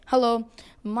Hello,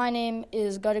 my name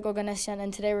is Garik Oganesian,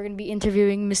 and today we're going to be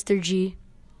interviewing Mr. G.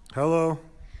 Hello.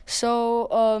 So,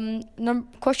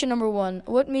 question number one: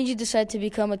 what made you decide to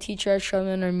become a teacher at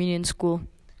Shamlian Armenian School?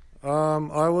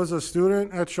 I was a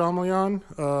student at Shamlian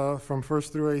from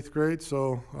 1st through 8th grade,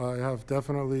 so I have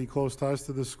definitely close ties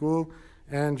to the school.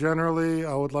 And generally,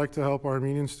 I would like to help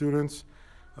Armenian students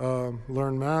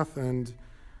learn math and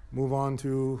move on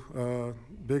to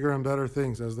bigger and better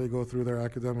things as they go through their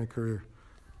academic career.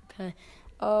 Okay.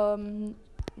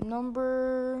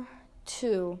 Number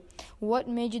two: what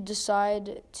made you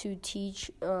decide to teach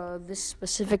this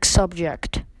specific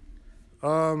subject?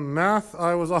 Math,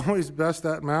 I was always best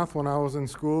at math when I was in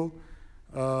school.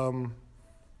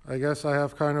 I guess I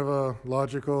have kind of a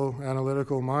logical,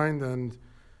 analytical mind, and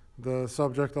the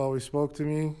subject always spoke to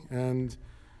me. And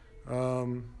I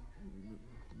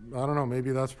don't know,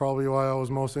 maybe that's probably why I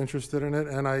was most interested in it.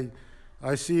 And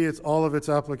I see all of its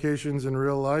applications in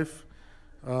real life.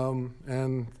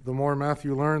 And the more math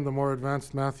you learn, the more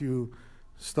advanced math you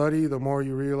study, the more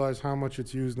you realize how much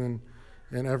it's used in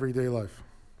everyday life.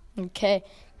 Okay.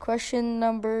 Question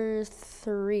number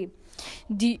three: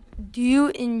 do you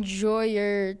enjoy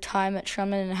your time at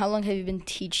Shamlian, and how long have you been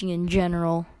teaching in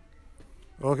general?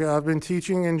 Okay, I've been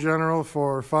teaching in general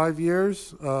for 5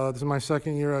 years. This is my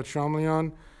second year at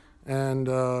Shamlian, and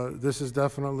this is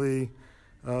definitely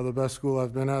the best school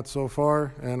I've been at so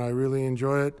far, and I really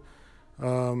enjoy it.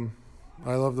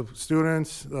 I love the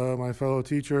students, my fellow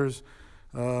teachers.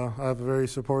 I have a very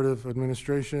supportive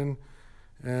administration,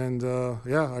 and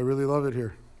I really love it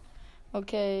here.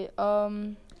 Okay.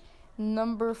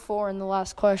 Number four, and the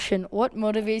last question: what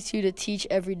motivates you to teach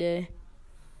every day?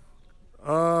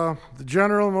 The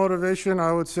general motivation,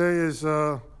 I would say, is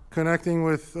connecting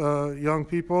with young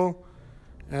people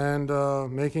and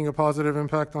making a positive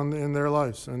impact in their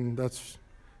lives, and that's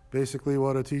basically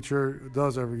what a teacher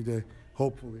does every day,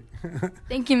 hopefully.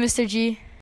 Thank you, Mr. G.